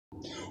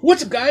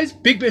What's up, guys?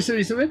 Big Bear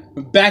 77.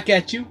 We're back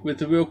at you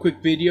with a real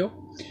quick video.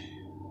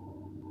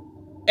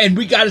 And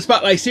we got a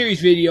Spotlight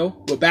Series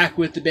video. We're back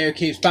with the Bear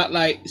Cave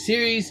Spotlight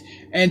Series.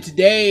 And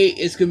today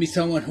it's going to be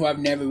someone who I've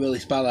never really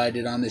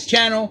spotlighted on this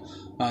channel.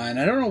 And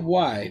I don't know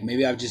why.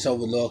 Maybe I've just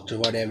overlooked or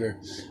whatever.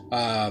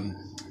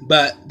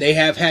 But they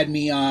have had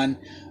me on.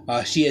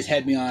 She has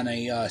had me on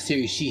a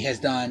series she has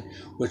done,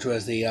 which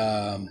was the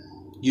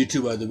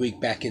YouTuber of the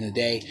Week back in the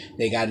day.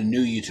 They got a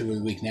new YouTuber of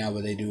the Week now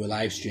where they do a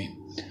live stream.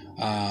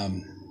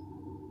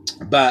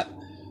 But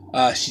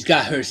she's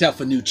got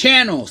herself a new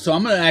channel, so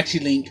I'm going to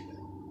actually link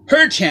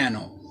her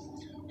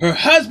channel, her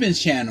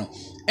husband's channel,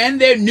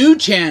 and their new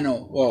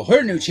channel, well,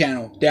 her new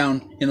channel,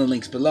 down in the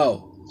links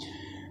below.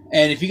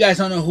 And if you guys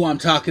don't know who I'm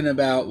talking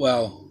about,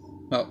 well,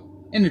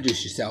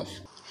 introduce yourself.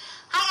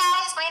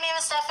 Hi guys, my name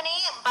is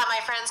Stephanie, but my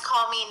friends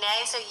call me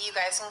Nay, so you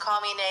guys can call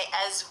me Nay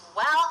as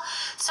well.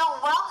 So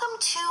welcome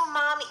to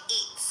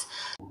Momeats.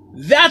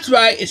 That's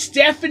right, it's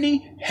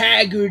Stephanie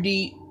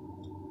Haggerty.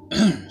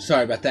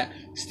 Sorry about that.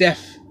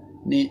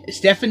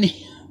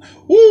 Stephanie.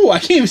 Ooh, I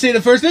can't even say the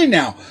first name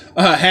now.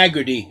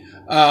 Haggerty.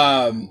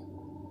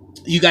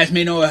 You guys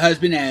may know her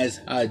husband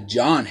as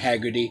John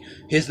Haggerty.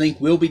 His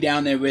link will be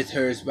down there with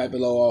hers, right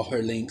below all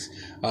her links.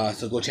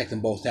 So go check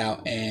them both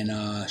out and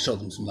show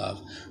them some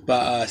love.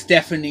 But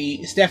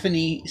Stephanie,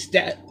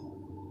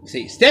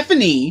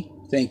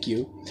 thank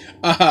you.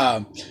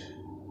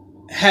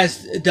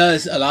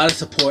 Does a lot of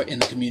support in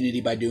the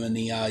community by doing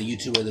the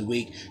YouTuber of the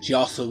Week. She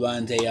also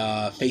runs a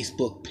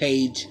Facebook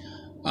page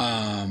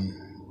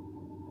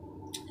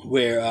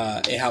where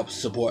it helps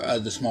support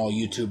other small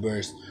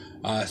YouTubers.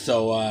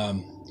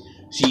 So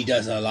she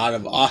does a lot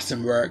of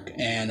awesome work,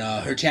 and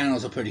her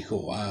channels are pretty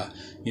cool.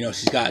 You know,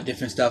 she's got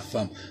different stuff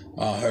from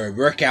her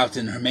workouts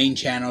in her main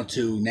channel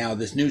to now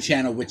this new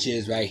channel, which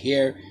is right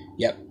here.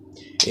 Yep,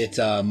 it's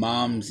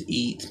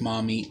Momeats.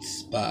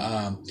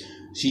 But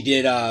she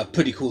did a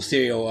pretty cool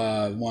cereal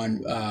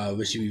one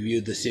where she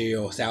reviewed the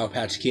cereal Sour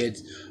Patch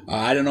Kids.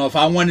 I don't know if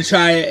I want to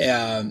try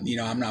it. You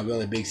know, I'm not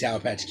really a big Sour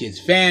Patch Kids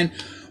fan,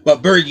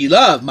 but Bergie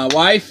Love, my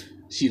wife,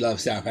 she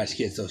loves Sour Patch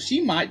Kids, so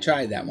she might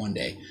try that one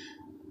day.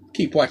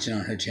 Keep watching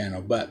on her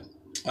channel. But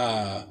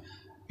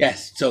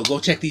yes, so go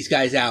check these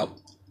guys out.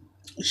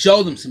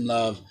 Show them some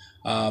love.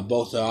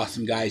 Both are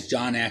awesome guys.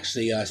 John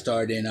actually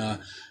starred in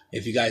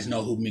if you guys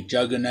know who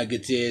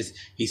McJuggernuggets is,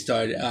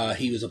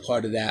 he was a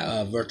part of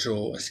that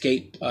virtual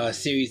escape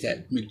series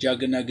that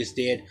McJuggernuggets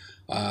did.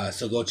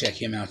 So go check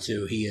him out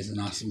too. He is an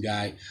awesome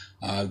guy.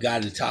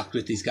 Got to talk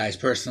with these guys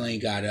personally.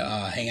 Got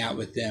to hang out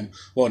with them.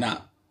 Well,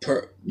 not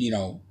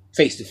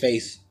face to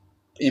face,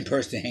 in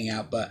person hang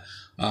out, but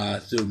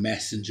through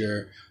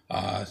Messenger,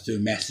 through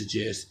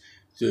messages,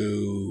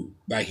 through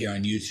right here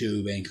on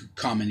YouTube, and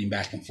commenting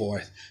back and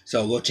forth.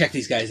 So go check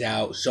these guys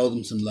out. Show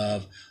them some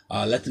love.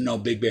 Let them know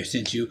Big Bear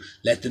sent you.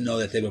 Let them know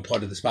that they were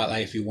part of the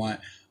spotlight if you want.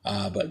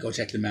 But go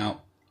check them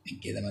out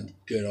and give them a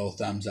good old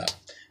thumbs up.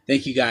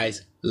 Thank you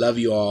guys. Love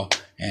you all.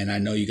 And I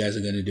know you guys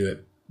are going to do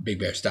it Big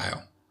Bear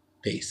style.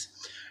 Peace.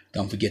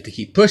 Don't forget to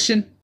keep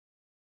pushing.